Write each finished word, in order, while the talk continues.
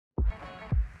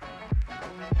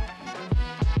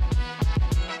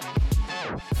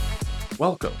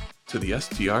Welcome to the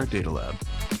STR Data Lab.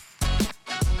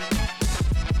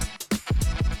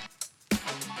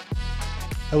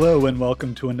 Hello and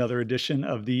welcome to another edition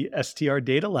of the STR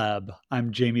Data Lab.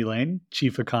 I'm Jamie Lane,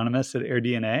 Chief Economist at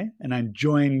AirDNA, and I'm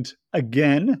joined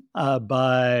again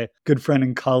by good friend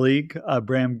and colleague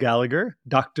Bram Gallagher,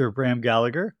 Dr. Bram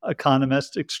Gallagher,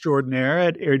 Economist Extraordinaire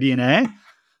at AirDNA.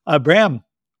 Bram,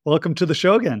 welcome to the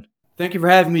show again. Thank you for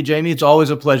having me, Jamie. It's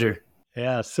always a pleasure.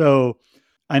 Yeah, so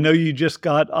I know you just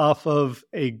got off of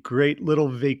a great little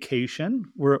vacation.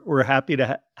 We're happy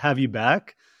to have you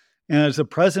back. And as a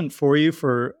present for you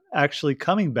for actually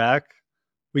coming back,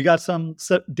 we got some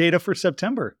data for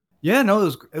September. Yeah,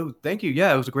 no, thank you.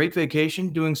 Yeah, it was a great vacation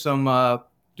doing some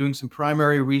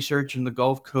primary research in the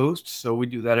Gulf Coast. So we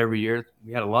do that every year.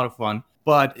 We had a lot of fun,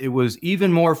 but it was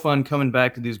even more fun coming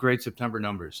back to these great September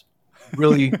numbers.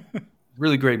 Really,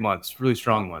 really great months, really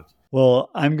strong months.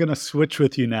 Well, I'm going to switch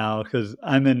with you now because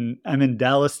I'm in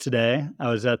Dallas today. I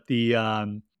was at the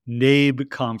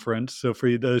NABE conference. So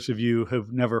for those of you who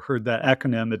have never heard that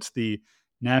acronym, it's the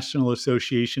National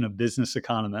Association of Business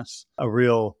Economists, a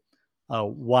real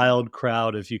wild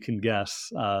crowd, as you can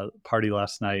guess, party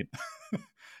last night.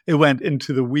 It went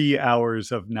into the wee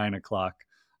hours of 9 o'clock.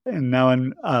 And now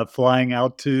I'm flying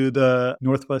out to the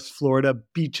Northwest Florida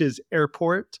Beaches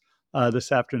Airport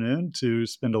this afternoon to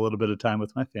spend a little bit of time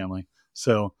with my family.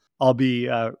 So I'll be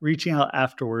reaching out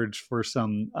afterwards for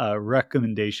some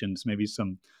recommendations, maybe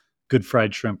some good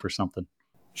fried shrimp or something.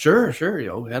 Sure.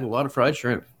 We had a lot of fried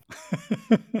shrimp.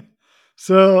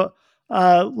 So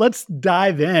let's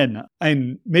dive in.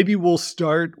 And maybe we'll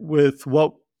start with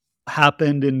what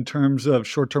happened in terms of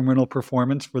short-term rental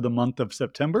performance for the month of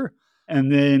September,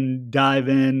 and then dive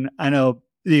in. I know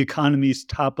the economy's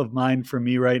top of mind for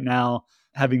me right now,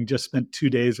 having just spent 2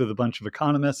 days with a bunch of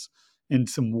economists and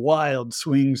some wild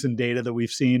swings in data that we've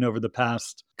seen over the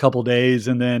past couple days,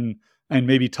 and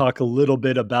maybe talk a little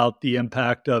bit about the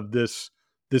impact of this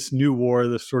new war,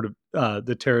 the sort of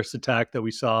the terrorist attack that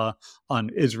we saw on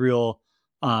Israel,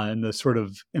 and the sort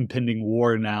of impending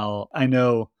war now. I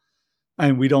know,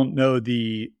 and we don't know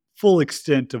the full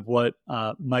extent of what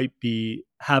might be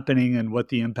happening and what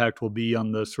the impact will be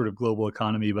on the sort of global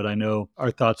economy, but I know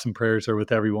our thoughts and prayers are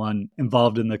with everyone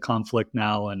involved in the conflict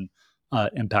now and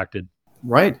impacted.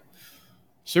 Right.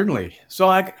 Certainly. So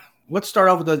let's start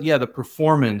off with the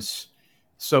performance.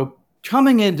 So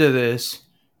coming into this,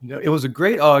 it was a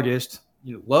great August.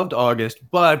 Loved August,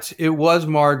 but it was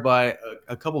marred by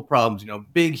a couple problems.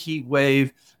 Big heat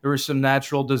wave. There were some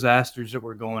natural disasters that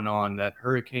were going on. That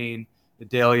Hurricane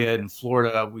Idalia in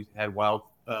Florida. We had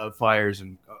wildfires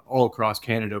and all across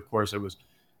Canada. Of course, it was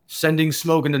sending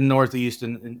smoke into the Northeast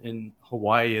and in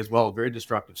Hawaii as well. Very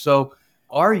destructive. So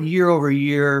our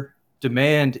year-over-year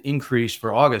demand increase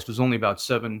for August was only about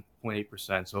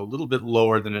 7.8%, so a little bit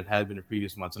lower than it had been in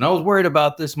previous months. And I was worried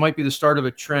about this might be the start of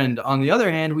a trend. On the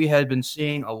other hand, we had been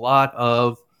seeing a lot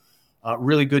of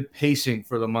really good pacing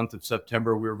for the month of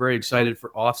September. We were very excited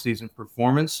for off-season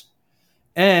performance,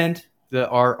 and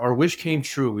our wish came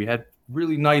true. We had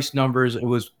really nice numbers. It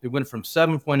went from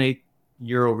 7.8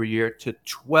 year over year to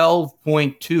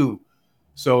 12.2.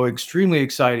 So extremely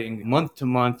exciting month to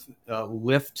month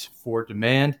lift for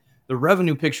demand. The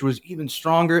revenue picture was even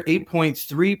stronger,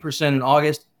 8.3% in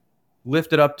August,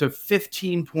 lifted up to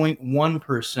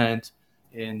 15.1%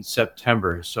 in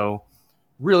September. So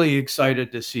really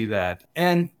excited to see that.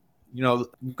 And,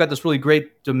 we've got this really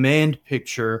great demand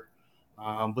picture,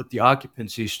 but the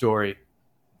occupancy story,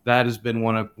 that has been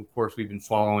one of course, we've been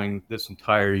following this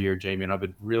entire year, Jamie, and I've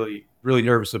been really, really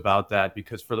nervous about that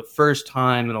because for the first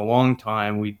time in a long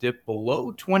time, we dipped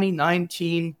below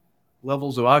 2019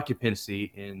 levels of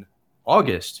occupancy in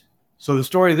August. So the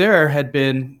story there had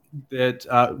been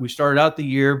that we started out the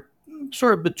year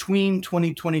sort of between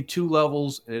 2022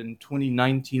 levels and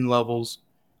 2019 levels,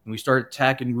 and we started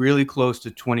tacking really close to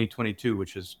 2022,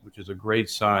 which is a great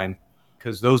sign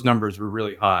because those numbers were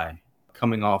really high,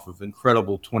 coming off of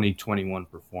incredible 2021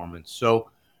 performance. So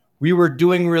we were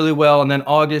doing really well, and then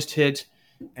August hit,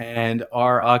 and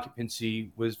our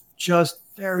occupancy was just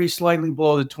very slightly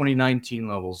below the 2019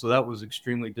 level. So that was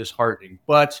extremely disheartening.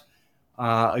 But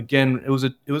again, it was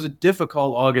a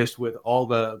difficult August with all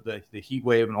the heat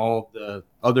wave and all of the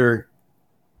other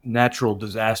natural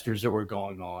disasters that were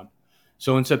going on.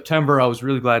 So in September, I was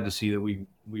really glad to see that we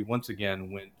once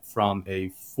again went from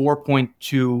a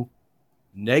 4.2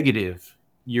 negative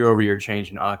year-over-year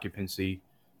change in occupancy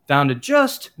down to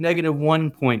just negative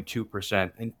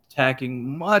 1.2% and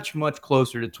tacking much, much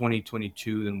closer to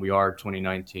 2022 than we are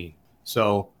 2019.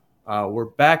 So we're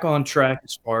back on track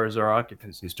as far as our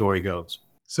occupancy story goes.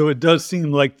 So it does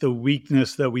seem like the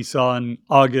weakness that we saw in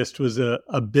August was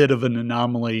a bit of an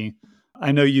anomaly.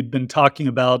 I know you'd been talking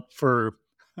about for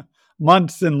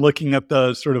months and looking at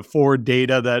the sort of forward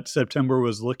data that September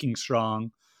was looking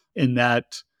strong, and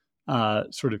that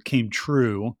sort of came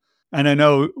true. And I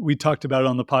know we talked about it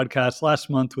on the podcast last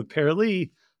month with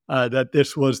Lee that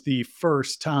this was the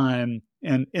first time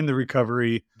in the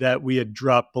recovery that we had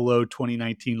dropped below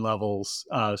 2019 levels.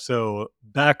 So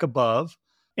back above.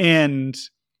 And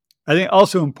I think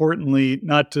also importantly,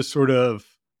 not to sort of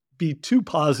be too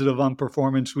positive on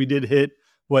performance, we did hit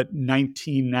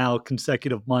 19 now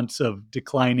consecutive months of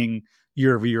declining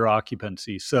year-over-year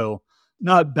occupancy. So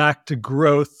not back to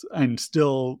growth and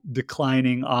still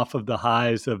declining off of the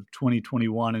highs of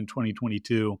 2021 and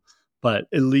 2022, but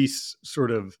at least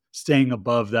sort of staying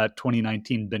above that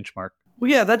 2019 benchmark. Well,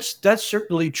 yeah, that's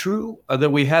certainly true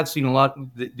that we have seen a lot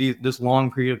this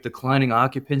long period of declining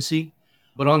occupancy.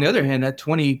 But on the other hand, that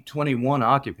 2021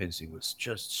 occupancy was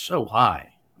just so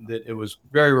high that it was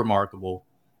very remarkable.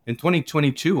 And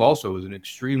 2022 also was an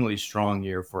extremely strong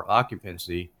year for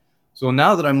occupancy. So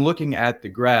now that I'm looking at the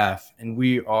graph and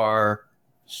we are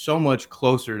so much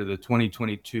closer to the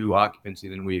 2022 occupancy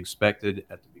than we expected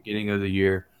at the beginning of the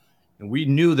year, and we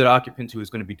knew that occupancy was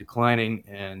going to be declining,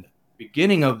 and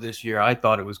beginning of this year, I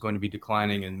thought it was going to be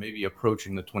declining and maybe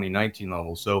approaching the 2019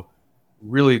 level. So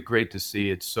really great to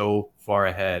see it so far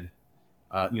ahead.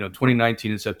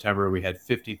 2019 in September, we had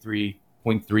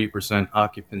 53.3%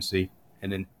 occupancy.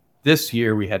 And then this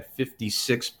year we had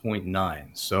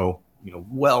 56.9. So,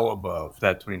 well above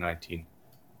that 2019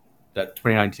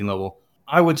 level.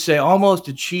 I would say almost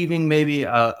achieving maybe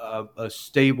a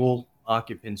stable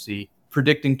occupancy.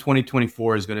 Predicting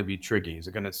 2024 is going to be tricky. Is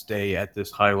it going to stay at this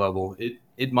high level?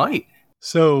 It might.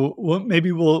 So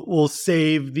maybe we'll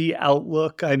save the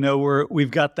outlook. I know we've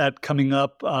got that coming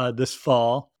up this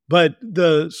fall. But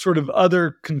the sort of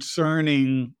other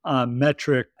concerning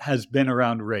metric has been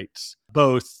around rates,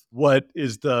 both what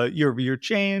is the year-over-year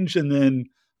change, and then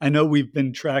I know we've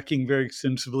been tracking very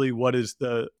extensively what is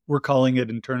we're calling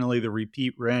it internally the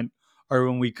repeat rent, or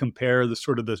when we compare the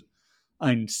sort of the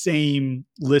same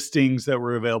listings that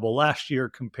were available last year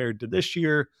compared to this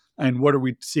year, and what are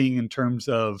we seeing in terms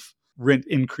of rent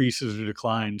increases or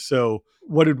declines. So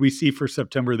what did we see for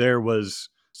September there? Was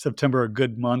September a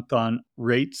good month on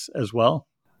rates as well?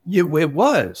 Yeah, it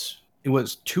was. It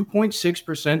was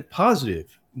 2.6%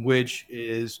 positive, which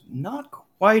is not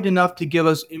quite enough to give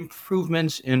us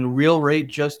improvements in real rate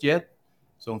just yet.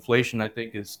 So inflation, I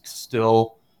think, is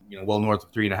still well north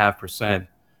of 3.5%.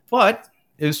 But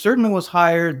it certainly was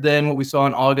higher than what we saw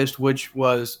in August, which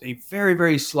was a very,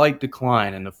 very slight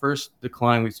decline, and the first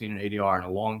decline we've seen in ADR in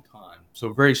a long time. So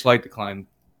a very slight decline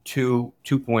to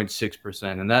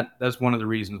 2.6%. And that's one of the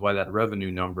reasons why that revenue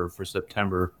number for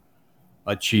September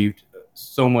achieved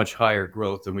so much higher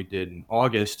growth than we did in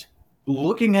August.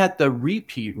 Looking at the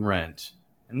repeat rent,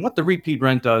 and what the repeat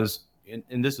rent does,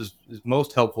 and this is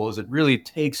most helpful, is it really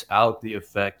takes out the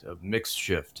effect of mix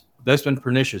shift. That's been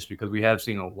pernicious because we have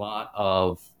seen a lot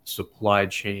of supply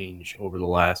change over the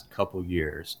last couple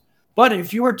years. But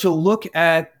if you were to look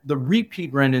at the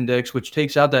repeat rent index, which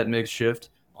takes out that mix shift,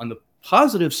 on the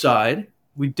positive side,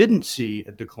 we didn't see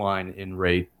a decline in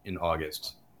rate in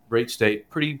August. Rate stayed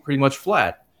pretty much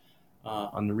flat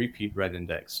on the repeat rent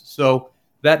index. So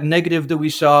that negative that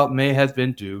we saw may have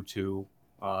been due to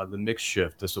the mix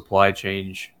shift, the supply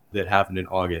change that happened in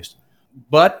August.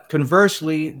 But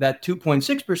conversely, that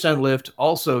 2.6% lift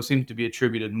also seemed to be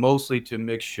attributed mostly to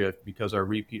mix shift because our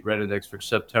repeat rent index for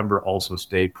September also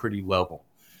stayed pretty level.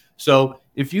 So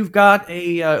if you've got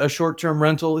a short-term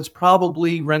rental, it's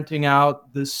probably renting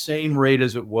out the same rate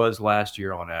as it was last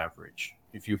year on average,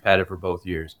 if you've had it for both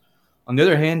years. On the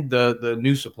other hand, the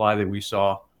new supply that we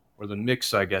saw, or the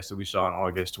mix, I guess, that we saw in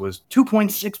August was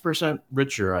 2.6%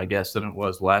 richer, I guess, than it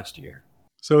was last year.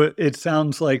 So it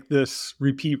sounds like this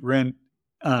repeat rent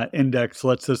index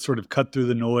lets us sort of cut through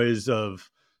the noise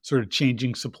of sort of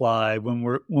changing supply when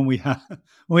we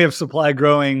have supply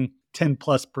growing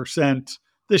 10+%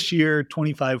 this year,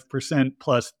 25%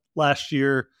 plus last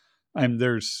year, and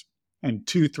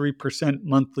 2-3%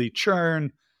 monthly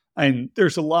churn, and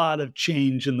there's a lot of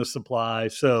change in the supply.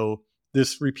 So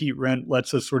this repeat rent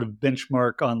lets us sort of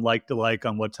benchmark on like to like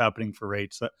on what's happening for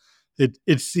rates.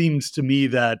 It seems to me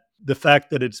that the fact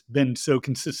that it's been so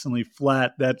consistently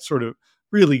flat, that sort of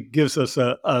really gives us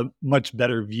a much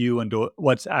better view into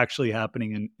what's actually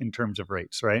happening in terms of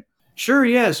rates, right? Sure,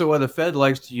 yeah. So while the Fed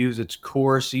likes to use its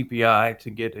core CPI to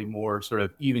get a more sort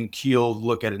of even-keeled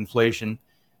look at inflation,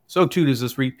 so too does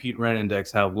this repeat rent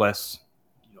index have less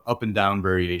up and down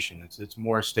variation. It's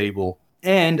more stable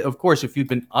And of course, if you've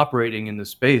been operating in the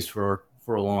space for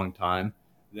a long time,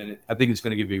 then I think it's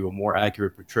going to give you a more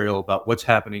accurate portrayal about what's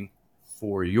happening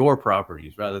for your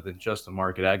properties rather than just the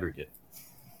market aggregate.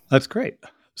 That's great.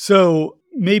 So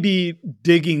maybe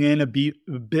digging in a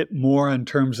bit more in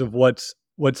terms of what's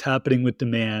happening with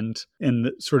demand and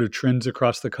the sort of trends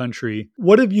across the country.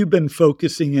 What have you been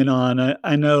focusing in on?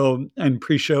 I know in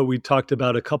pre-show we talked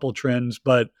about a couple trends,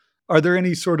 but are there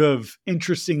any sort of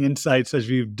interesting insights as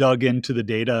you've dug into the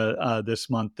data this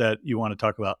month that you want to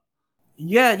talk about?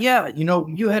 Yeah.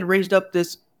 You had raised up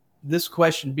this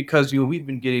question because we've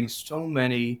been getting so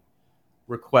many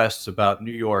requests about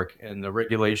New York and the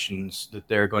regulations that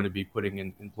they're going to be putting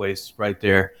in place right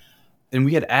there. And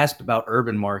we had asked about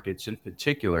urban markets in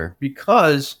particular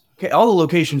because all the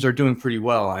locations are doing pretty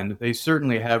well, and they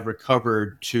certainly have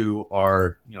recovered to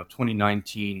our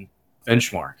 2019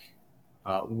 benchmark,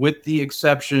 with the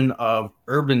exception of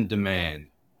urban demand,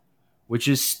 which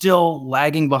is still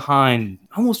lagging behind,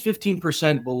 almost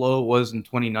 15% below it was in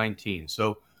 2019.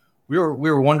 So we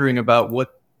were wondering about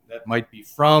what that might be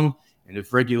from, and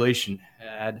if regulation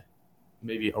had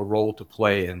maybe a role to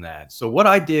play in that. So what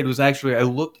I did was actually I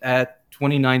looked at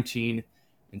 2019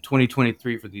 and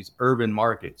 2023 for these urban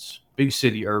markets, big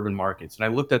city urban markets, and I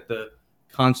looked at the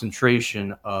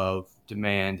concentration of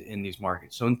demand in these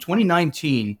markets. So in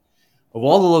 2019, of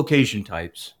all the location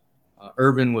types,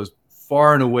 urban was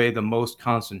far and away the most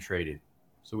concentrated.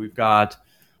 So we've got,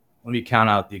 let me count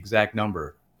out the exact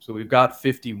number. So we've got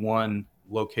 51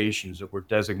 locations that we're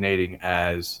designating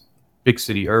as big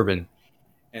city urban.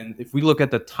 And if we look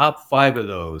at the top 5 of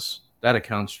those, that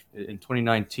accounts in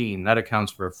 2019, that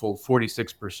accounts for a full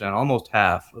 46%, almost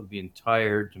half of the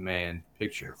entire demand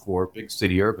picture for big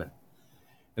city urban.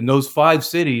 And those 5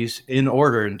 cities in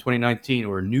order in 2019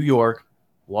 were New York,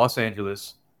 Los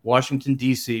Angeles, Washington,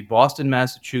 D.C., Boston,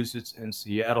 Massachusetts, and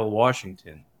Seattle,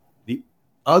 Washington. The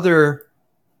other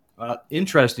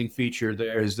interesting feature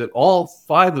there is that all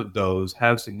 5 of those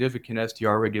have significant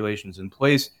STR regulations in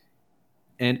place.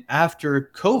 And after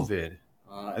COVID,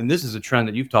 and this is a trend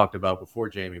that you've talked about before,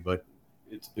 Jamie, but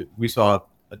we saw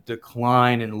a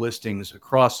decline in listings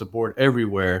across the board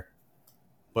everywhere.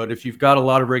 But if you've got a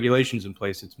lot of regulations in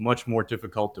place, it's much more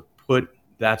difficult to put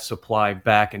that supply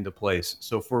back into place.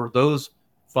 So for those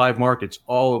 5 markets,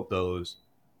 all of those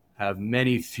have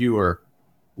many fewer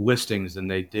listings than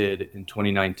they did in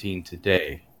 2019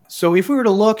 today. So if we were to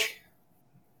look,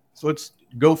 so let's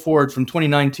go forward from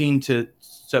 2019 to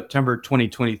September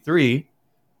 2023,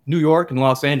 New York and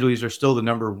Los Angeles are still the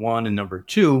number 1 and number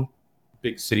 2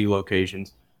 big city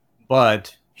locations,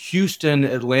 but Houston,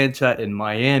 Atlanta, and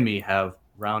Miami have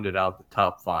rounded out the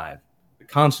top 5. The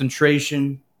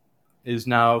concentration is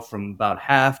now from about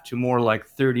half to more like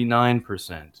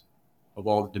 39% of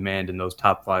all the demand in those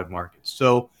top 5 markets.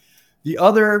 So the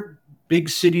other big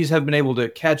cities have been able to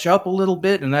catch up a little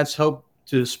bit, and that's helped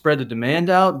to spread the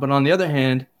demand out. But on the other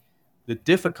hand, the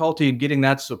difficulty in getting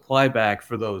that supply back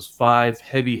for those 5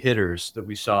 heavy hitters that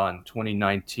we saw in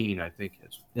 2019, I think,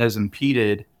 has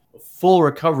impeded a full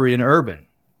recovery in urban.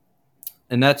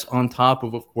 And that's on top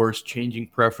of course, changing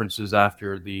preferences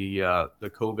after the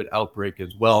COVID outbreak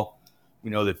as well. We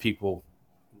know that people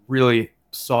really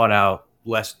sought out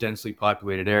less densely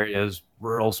populated areas,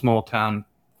 rural, small town.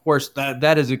 Of course,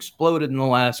 that has exploded in the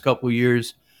last couple of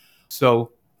years.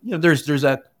 So, there's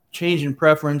that change in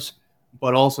preference,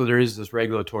 but also there is this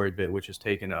regulatory bit, which has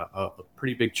taken a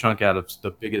pretty big chunk out of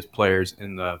the biggest players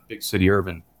in the big city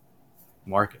urban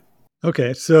market.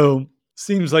 Okay, so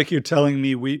seems like you're telling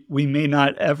me we may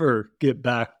not ever get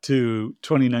back to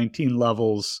 2019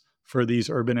 levels for these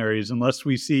urban areas unless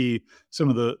we see some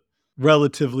of the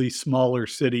relatively smaller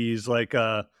cities like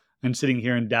I'm sitting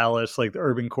here in Dallas, like the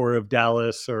urban core of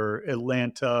Dallas or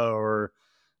Atlanta or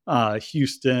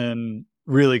Houston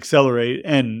really accelerate.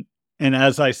 And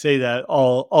as I say that,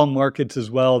 all markets as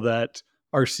well that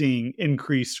are seeing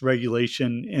increased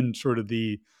regulation in sort of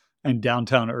the and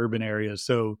downtown urban areas.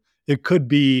 So it could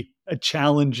be a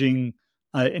challenging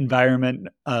environment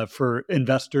for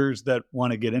investors that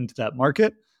want to get into that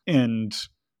market, and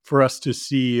for us to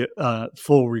see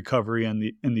full recovery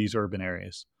in these urban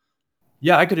areas.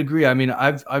 Yeah, I could agree. I mean,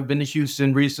 I've been to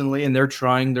Houston recently, and they're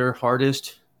trying their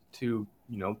hardest to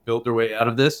build their way out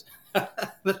of this.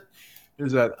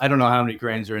 I don't know how many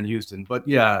cranes are in Houston, but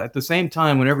yeah, at the same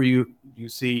time, whenever you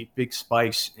see big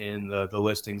spikes in the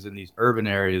listings in these urban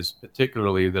areas,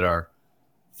 particularly that are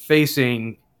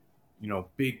facing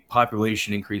big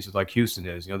population increases like Houston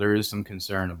is, there is some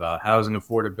concern about housing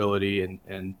affordability,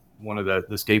 and one of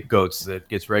the scapegoats that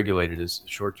gets regulated is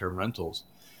short-term rentals.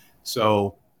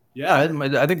 So Yeah,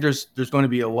 I think there's going to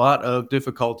be a lot of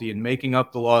difficulty in making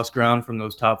up the lost ground from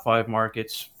those top five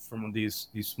markets from these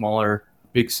smaller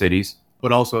big cities.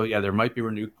 But also, yeah, there might be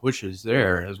renewed pushes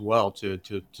there as well to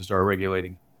start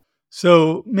regulating.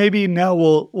 So maybe now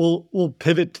we'll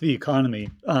pivot to the economy,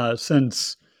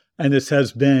 since and this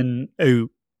has been a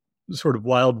sort of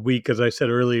wild week, as I said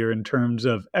earlier, in terms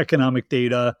of economic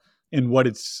data and what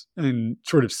it's and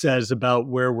sort of says about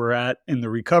where we're at in the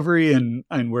recovery and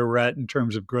where we're at in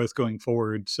terms of growth going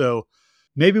forward. So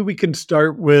maybe we can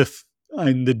start with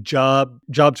the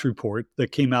jobs report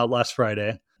that came out last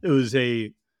Friday. It was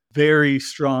a very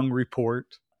strong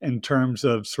report in terms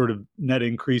of sort of net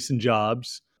increase in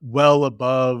jobs, well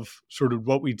above sort of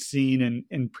what we'd seen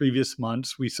in previous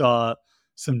months. We saw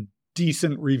some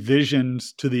decent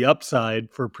revisions to the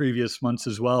upside for previous months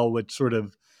as well, which sort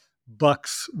of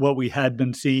bucks what we had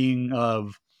been seeing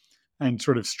of and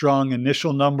sort of strong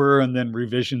initial number and then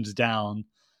revisions down.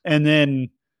 And then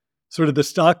sort of the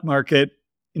stock market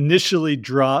initially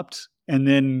dropped and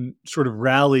then sort of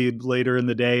rallied later in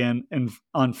the day and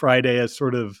on Friday as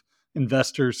sort of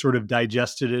investors sort of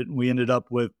digested it. And we ended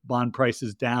up with bond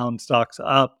prices down, stocks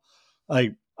up.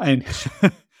 Like, and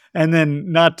and then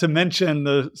not to mention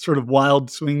the sort of wild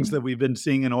swings that we've been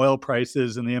seeing in oil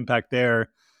prices and the impact there.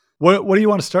 What do you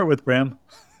want to start with, Bram?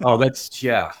 Oh,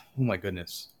 yeah. Oh my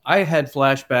goodness. I had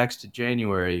flashbacks to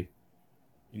January.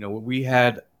 We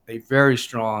had a very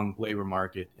strong labor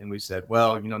market, and we said,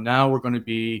 well, now we're going to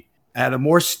be at a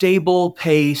more stable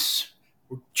pace.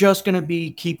 We're just going to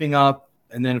be keeping up.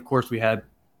 And then, of course, we had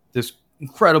this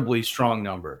incredibly strong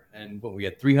number. And we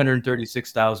had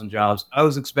 336,000 jobs. I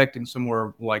was expecting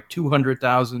somewhere like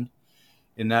 200,000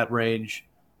 in that range,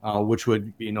 which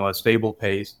would be, a stable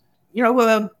pace.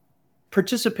 Labor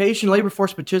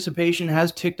force participation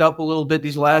has ticked up a little bit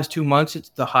these last 2 months. It's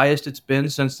the highest it's been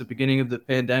since the beginning of the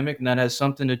pandemic, and that has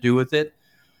something to do with it.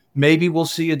 Maybe we'll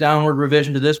see a downward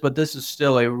revision to this, but this is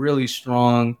still a really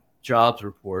strong jobs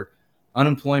report.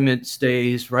 Unemployment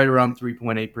stays right around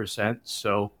 3.8%,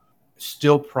 so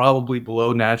still probably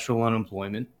below natural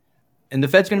unemployment. And the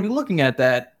Fed's going to be looking at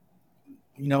that.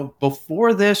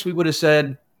 Before this, we would have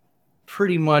said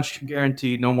pretty much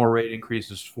guaranteed no more rate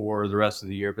increases for the rest of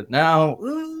the year. But now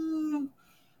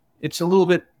it's a little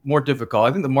bit more difficult.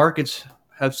 I think the markets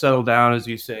have settled down, as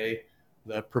you say.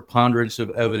 The preponderance of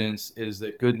evidence is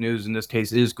that good news in this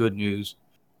case is good news.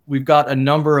 We've got a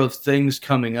number of things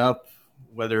coming up,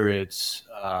 whether it's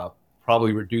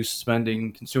probably reduced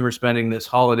spending, consumer spending this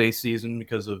holiday season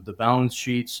because of the balance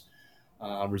sheets,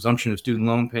 resumption of student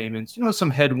loan payments, some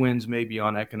headwinds maybe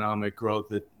on economic growth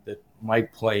that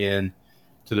might play in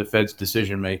to the Fed's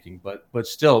decision making, but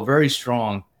still very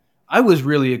strong. I was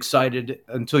really excited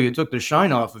until you took the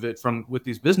shine off of it with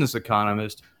these business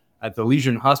economists at the leisure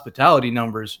and hospitality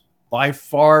numbers. By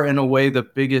far and away the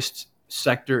biggest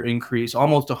sector increase,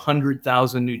 almost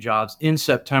 100,000 new jobs in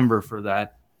September for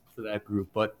that group.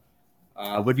 But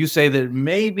would you say that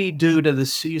maybe due to the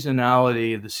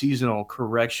seasonality, the seasonal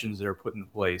corrections that are put in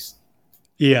place?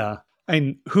 Yeah.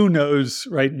 And who knows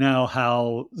right now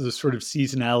how the sort of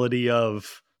seasonality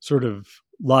of sort of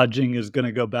lodging is going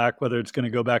to go back, whether it's going to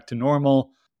go back to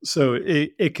normal. So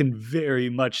it can very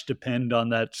much depend on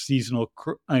that seasonal.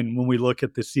 And when we look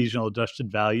at the seasonal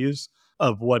adjusted values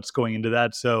of what's going into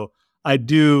that. So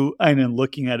and in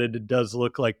looking at it, it does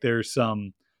look like there's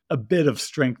a bit of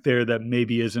strength there that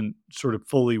maybe isn't sort of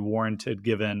fully warranted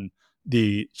given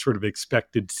the sort of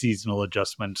expected seasonal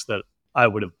adjustments that I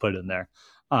would have put in there.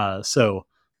 So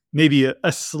maybe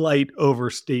a slight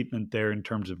overstatement there in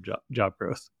terms of job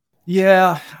growth.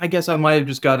 Yeah, I guess I might have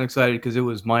just gotten excited because it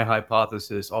was my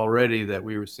hypothesis already that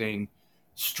we were seeing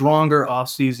stronger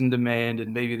off-season demand,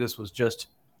 and maybe this was just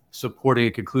supporting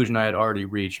a conclusion I had already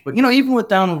reached. But, even with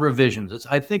downward revisions,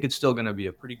 I think it's still going to be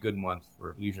a pretty good month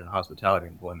for leisure and hospitality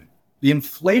employment. The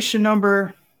inflation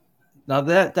number, now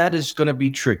that is going to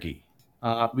be tricky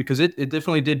because it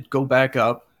definitely did go back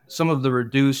up. Some of the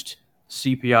reduced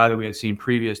CPI that we had seen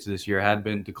previous to this year had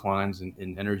been declines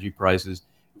in energy prices.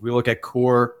 If we look at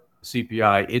core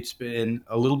CPI, it's been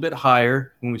a little bit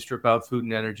higher when we strip out food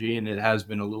and energy, and it has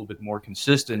been a little bit more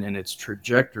consistent in its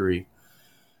trajectory.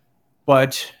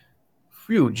 But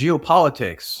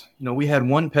geopolitics, we had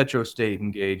one petrostate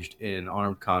engaged in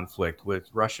armed conflict with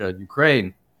Russia and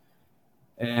Ukraine.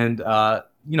 And,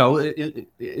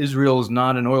 Israel is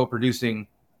not an oil producing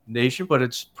nation, but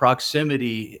its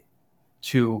proximity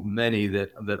to many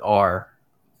that are,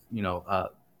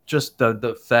 just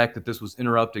the fact that this was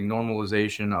interrupting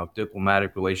normalization of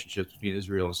diplomatic relationships between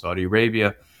Israel and Saudi Arabia,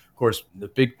 of course, the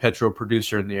big petro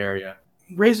producer in the area,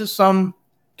 raises some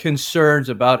concerns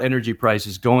about energy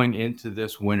prices going into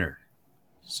this winter.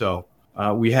 So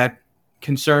we had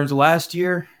concerns last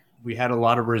year. We had a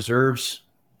lot of reserves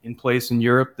in place in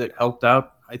Europe that helped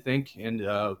out, I think, and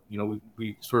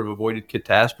we sort of avoided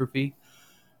catastrophe.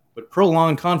 But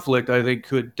prolonged conflict, I think,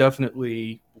 could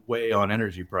definitely weigh on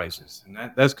energy prices,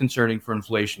 and that's concerning for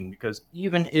inflation because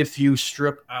even if you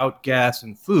strip out gas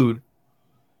and food,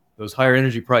 those higher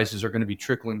energy prices are going to be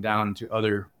trickling down to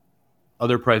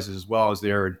other prices as well, as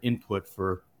they are an input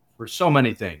for so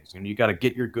many things. And you got to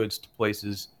get your goods to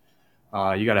places.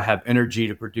 You got to have energy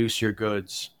to produce your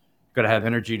goods. You got to have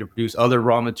energy to produce other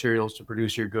raw materials to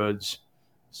produce your goods.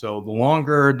 So the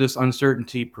longer this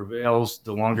uncertainty prevails,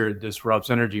 the longer it disrupts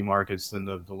energy markets, then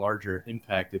the larger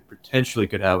impact it potentially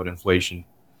could have on inflation.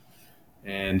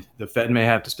 And the Fed may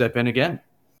have to step in again.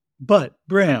 But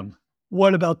Bram,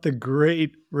 what about the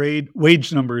great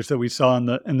wage numbers that we saw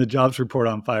in the jobs report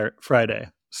on Friday?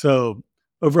 So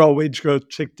overall wage growth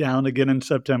ticked down again in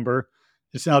September.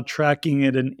 It's now tracking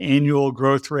at an annual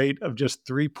growth rate of just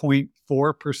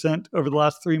 3.4% over the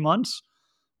last 3 months,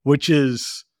 which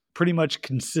is pretty much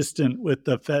consistent with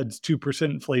the Fed's 2%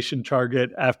 inflation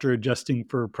target after adjusting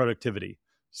for productivity.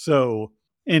 So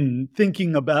in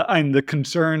thinking about the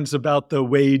concerns about the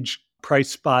wage price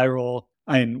spiral,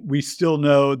 and we still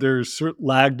know there's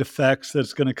lagged effects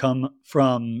that's going to come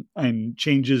from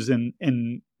changes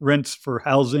in rents for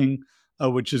housing,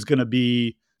 which is going to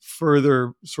be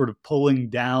further sort of pulling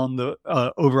down the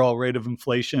overall rate of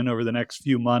inflation over the next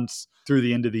few months through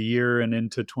the end of the year and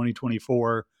into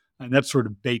 2024. And that's sort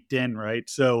of baked in, right?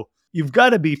 So you've got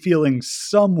to be feeling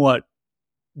somewhat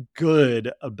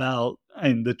good about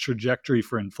the trajectory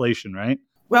for inflation, right?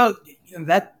 Well,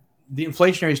 the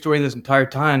inflationary story this entire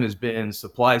time has been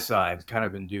supply side kind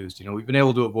of induced. We've been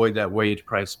able to avoid that wage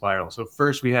price spiral. So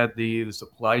first we had the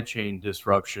supply chain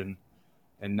disruption,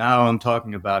 and now I'm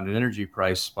talking about an energy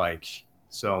price spike.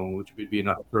 So which would be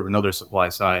another supply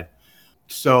side.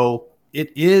 So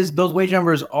those wage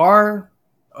numbers are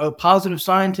a positive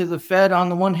sign to the Fed on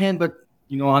the one hand, but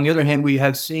on the other hand, we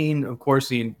have seen, of course,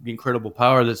 the incredible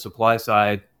power that supply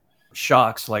side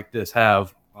shocks like this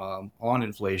have on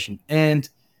inflation. And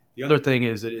the other thing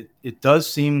is that it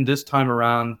does seem this time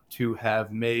around to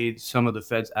have made some of the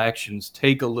Fed's actions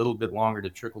take a little bit longer to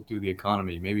trickle through the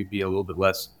economy, maybe be a little bit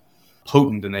less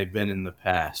potent than they've been in the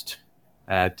past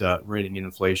at reining in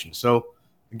inflation. So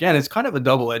again, it's kind of a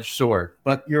double-edged sword.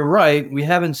 But you're right, we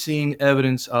haven't seen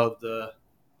evidence of the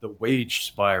wage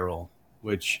spiral,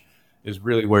 which is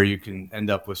really where you can end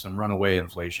up with some runaway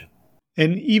inflation.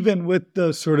 And even with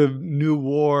the sort of new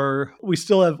war, we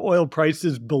still have oil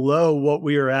prices below what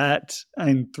we are at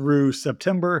and through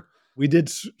September. We did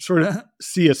sort of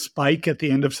see a spike at the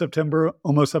end of September,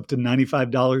 almost up to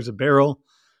 $95 a barrel.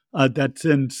 That's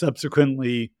then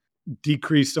subsequently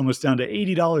decreased almost down to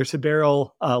 $80 a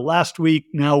barrel last week.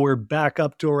 Now we're back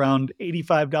up to around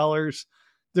 $85.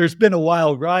 There's been a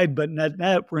wild ride, but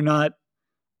net, we're not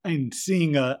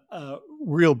seeing a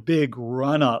real big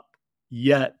run up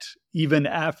yet, even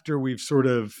after we've sort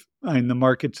of, the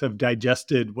markets have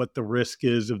digested what the risk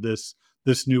is of this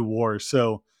new war.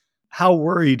 So how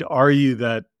worried are you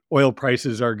that oil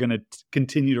prices are going to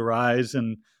continue to rise?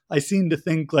 And I seem to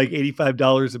think like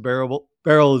 $85 a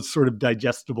barrel is sort of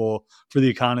digestible for the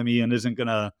economy and isn't going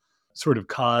to sort of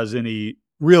cause any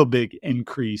real big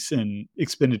increase in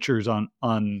expenditures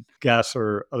on gas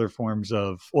or other forms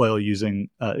of oil using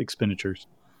expenditures.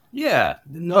 Yeah,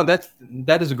 no, that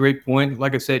is a great point.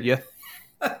 Like I said,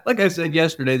 like I said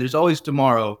yesterday, there's always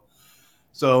tomorrow.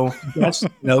 So that's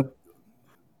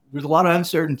there's a lot of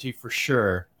uncertainty for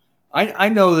sure. I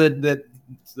know that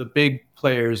the big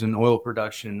players in oil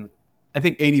production, I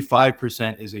think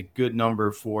 85% is a good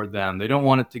number for them. They don't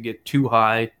want it to get too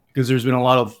high because there's been a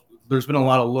lot of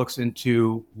looks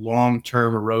into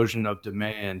long-term erosion of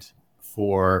demand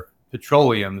for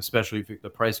petroleum, especially if the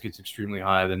price gets extremely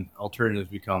high, then alternatives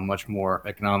become much more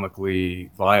economically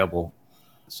viable.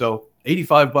 So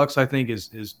 $85, I think,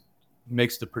 is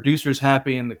makes the producers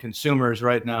happy, and the consumers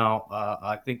right now,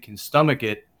 I think, can stomach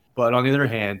it. But on the other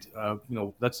hand,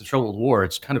 that's the trouble with war.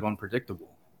 It's kind of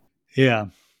unpredictable. Yeah.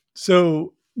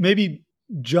 So maybe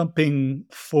jumping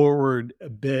forward a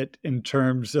bit in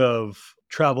terms of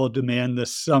travel demand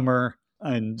this summer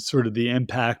and sort of the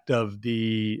impact of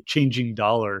the changing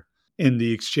dollar in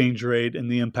the exchange rate and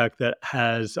the impact that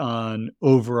has on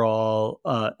overall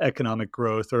economic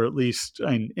growth, or at least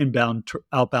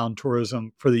outbound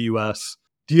tourism for the U.S.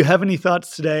 Do you have any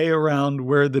thoughts today around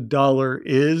where the dollar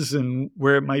is and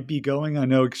where it might be going? I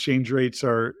know exchange rates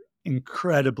are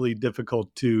incredibly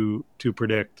difficult to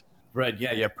predict. Right.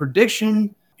 Yeah.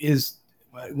 Prediction is,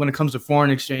 when it comes to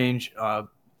foreign exchange,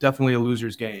 definitely a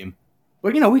loser's game.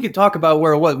 But we could talk about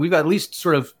where it was. We've at least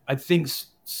sort of, I think,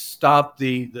 stopped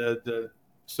the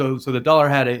so the dollar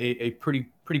had a pretty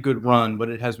good run, but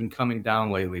it has been coming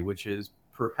down lately, which is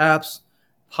perhaps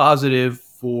positive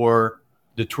for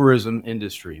the tourism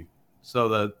industry. So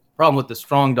the problem with the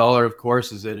strong dollar, of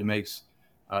course, is that it makes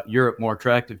Europe more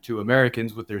attractive to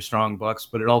Americans with their strong bucks,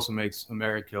 but it also makes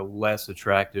America less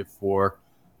attractive for,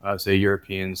 say,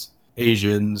 Europeans,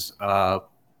 Asians,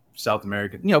 South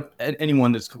American,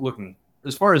 anyone that's looking.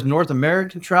 As far as North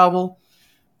American travel,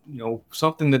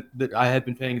 something that I had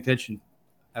been paying attention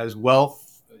as well.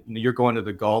 You're going to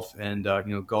the Gulf, and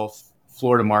Gulf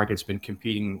Florida market's been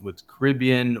competing with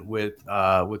Caribbean, with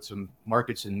some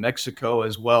markets in Mexico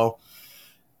as well.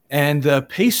 And the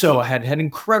peso had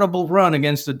incredible run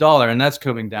against the dollar, and that's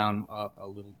coming down a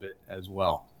little bit as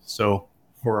well. So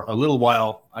for a little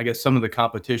while, I guess some of the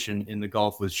competition in the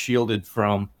Gulf was shielded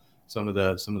from some of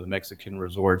the Mexican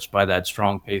resorts by that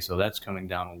strong peso. That's coming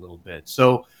down a little bit.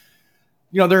 So,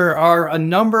 there are a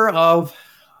number of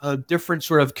different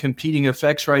sort of competing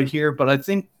effects right here, but I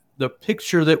think the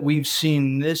picture that we've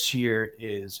seen this year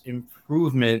is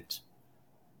improvement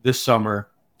this summer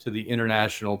to the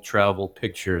international travel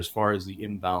picture as far as the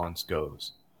imbalance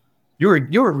goes.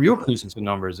 You're producing some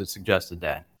numbers that suggested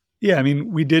that. Yeah, I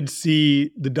mean, we did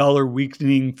see the dollar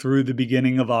weakening through the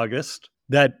beginning of August.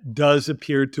 That does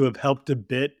appear to have helped a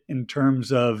bit in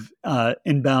terms of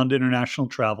inbound international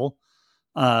travel.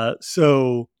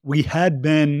 So we had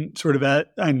been sort of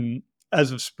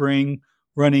as of spring,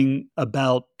 running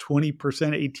about 20%,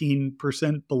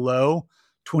 18% below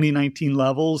 2019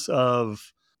 levels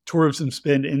of tourism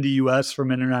spend in the US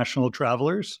from international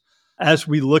travelers. As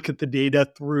we look at the data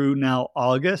through now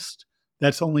August,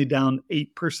 that's only down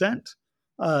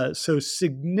 8%. So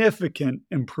significant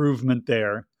improvement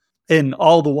there. And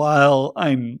all the while,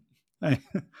 that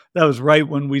was right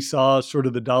when we saw sort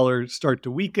of the dollar start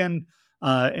to weaken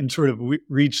and sort of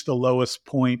reach the lowest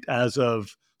point as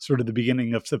of sort of the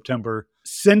beginning of September.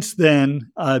 Since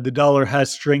then, the dollar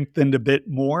has strengthened a bit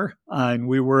more, and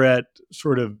we were at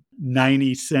sort of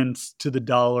 90 cents to the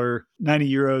dollar,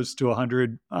 90 euros to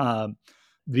 100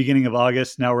 beginning of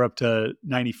August. Now we're up to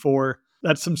 94.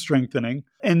 That's some strengthening.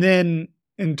 And then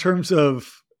in terms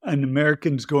of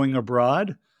Americans going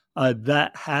abroad,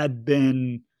 that had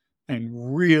been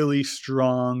really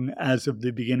strong as of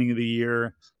the beginning of the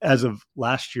year, as of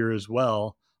last year as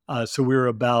well. So we were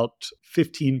about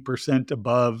 15%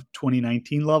 above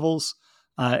 2019 levels.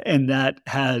 And that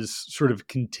has sort of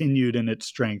continued in its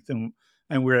strength. And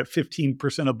we're at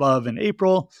 15% above in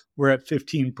April. We're at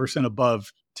 15%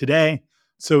 above today.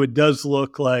 So it does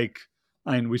look like,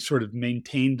 and we sort of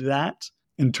maintained that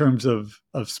in terms of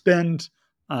spend,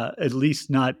 at least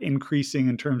not increasing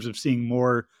in terms of seeing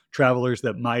more travelers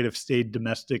that might have stayed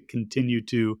domestic continue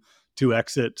to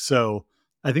exit. So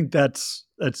I think that's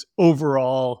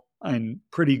overall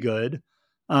pretty good.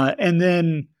 And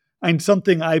then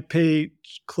something I pay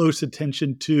close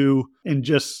attention to in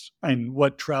just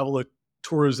what travel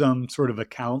tourism sort of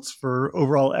accounts for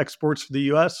overall exports for the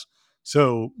U.S.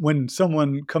 So when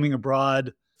someone coming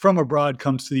from abroad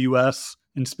comes to the U.S.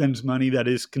 and spends money that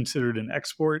is considered an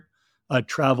export,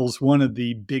 travel's one of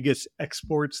the biggest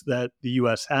exports that the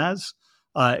U.S. has,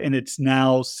 and it's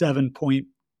now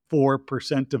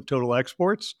 7.4% of total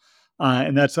exports,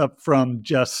 and that's up from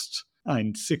just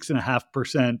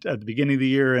 6.5% at the beginning of the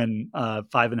year and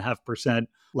 5.5%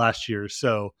 last year.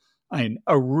 So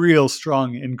a real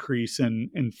strong increase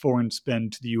in foreign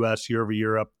spend to the U.S. year over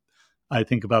year, up I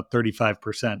think about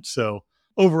 35%. So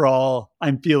overall,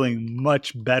 I'm feeling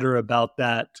much better about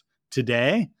that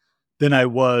today than I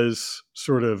was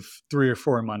sort of 3 or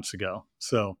 4 months ago.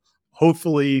 So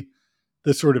hopefully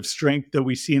the sort of strength that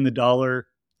we see in the dollar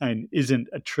isn't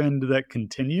a trend that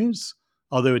continues,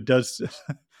 although it does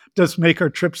make our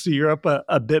trips to Europe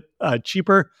a bit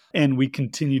cheaper. And we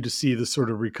continue to see the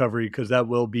sort of recovery, because that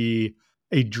will be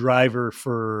a driver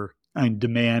for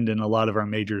demand in a lot of our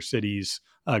major cities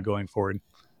going forward.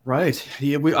 Right.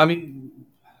 Yeah.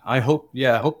 I hope,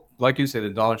 like you say, the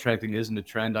dollar strengthening isn't a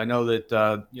trend. I know that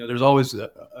there's always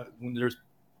when there's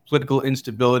political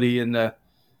instability in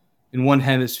one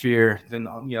hemisphere, then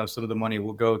some of the money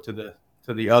will go to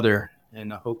the other in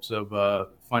the hopes of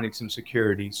finding some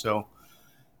security. So,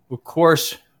 of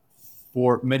course,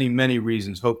 for many, many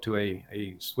reasons, hope to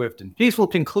a swift and peaceful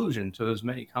conclusion to as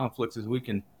many conflicts as we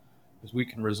can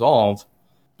resolve.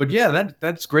 But yeah,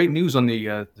 that's great news on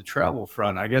the travel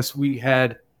front. I guess we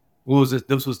had. What was it?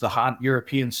 This was the hot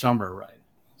European summer, right?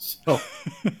 So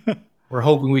we're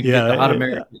hoping we can get the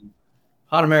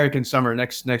hot American summer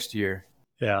next year.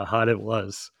 Yeah, hot it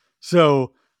was.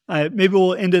 So maybe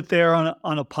we'll end it there on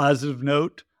a positive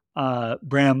note.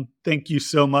 Bram, thank you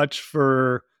so much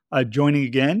for joining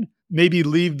again. Maybe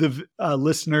leave the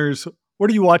listeners, what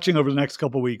are you watching over the next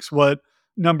couple of weeks? What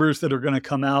numbers that are going to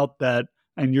come out that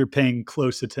and you're paying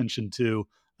close attention to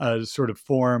sort of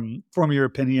form your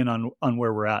opinion on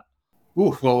where we're at?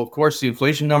 Ooh, well, of course, the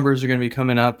inflation numbers are going to be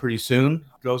coming out pretty soon.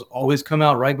 Those always come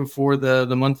out right before the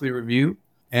monthly review.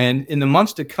 And in the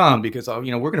months to come, because we're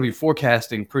going to be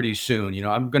forecasting pretty soon,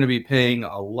 I'm going to be paying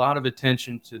a lot of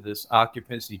attention to this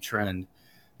occupancy trend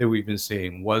that we've been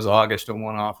seeing. Was August a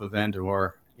one-off event,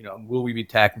 or will we be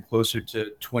tacking closer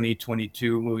to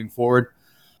 2022 moving forward?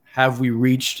 Have we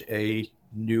reached a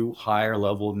new higher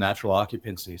level of natural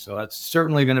occupancy? So that's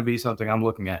certainly going to be something I'm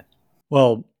looking at.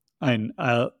 Well, I'm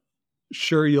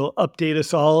sure you'll update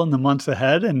us all in the months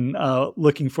ahead, and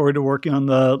looking forward to working on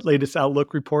the latest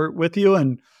Outlook report with you.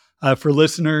 And for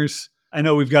listeners, I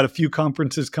know we've got a few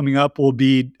conferences coming up.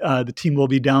 The team will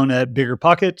be down at Bigger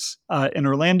Pockets in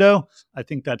Orlando. I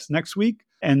think that's next week.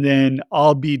 And then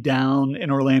I'll be down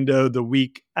in Orlando the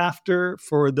week after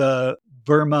for the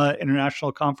Burma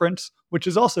International Conference, which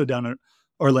is also down in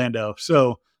Orlando.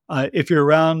 So if you're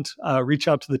around, reach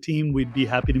out to the team. We'd be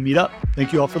happy to meet up.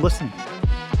 Thank you all for listening.